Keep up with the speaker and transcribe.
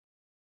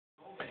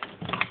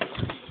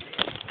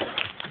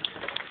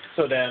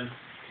So Dan,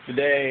 the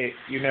day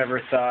you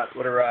never thought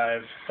would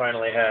arrive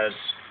finally has,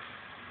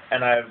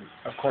 and I'm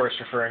of course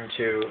referring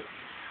to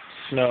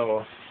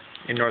snow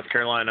in North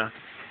Carolina.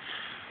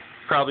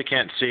 Probably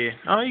can't see.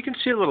 Oh, you can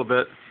see a little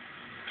bit.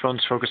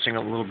 Phone's focusing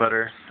a little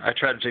better. I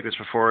tried to take this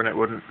before and it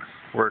wouldn't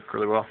work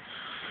really well.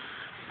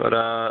 But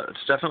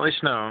it's definitely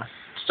snow.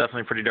 It's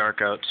definitely pretty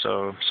dark out,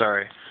 so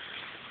sorry.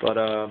 But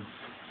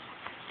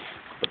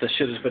the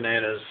shit is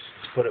bananas,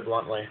 to put it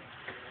bluntly.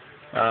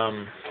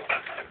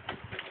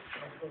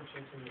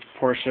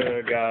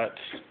 Portia got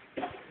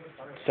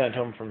sent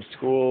home from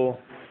school.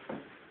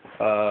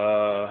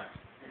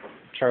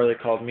 Charlie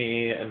called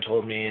me and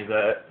told me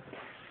that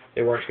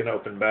they weren't going to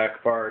open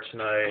back bar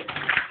tonight.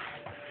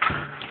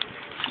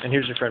 And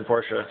here's your friend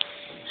Portia.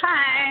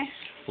 Hi.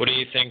 What do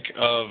you think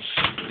of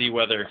the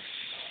weather?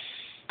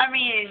 I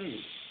mean,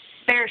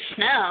 there's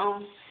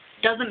snow.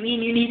 Doesn't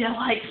mean you need to,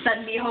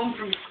 send me home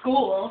from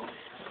school.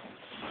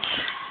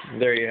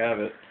 There you have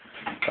it.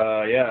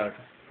 Yeah,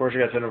 Portia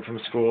got sent home from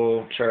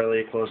school.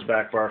 Charlie closed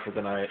back bar for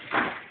the night.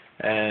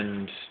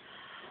 And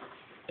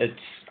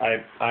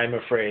I'm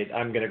afraid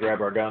I'm going to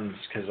grab our guns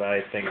because I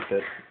think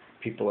that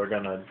people are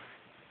going to,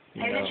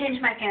 I have to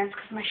change my pants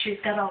because my shoes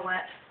got all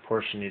wet.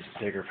 Portia needs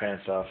to take her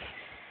pants off.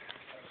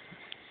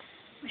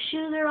 My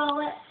shoes are all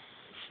wet.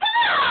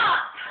 Stop!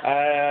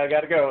 I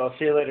gotta go. I'll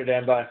see you later,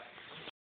 Dan. Bye.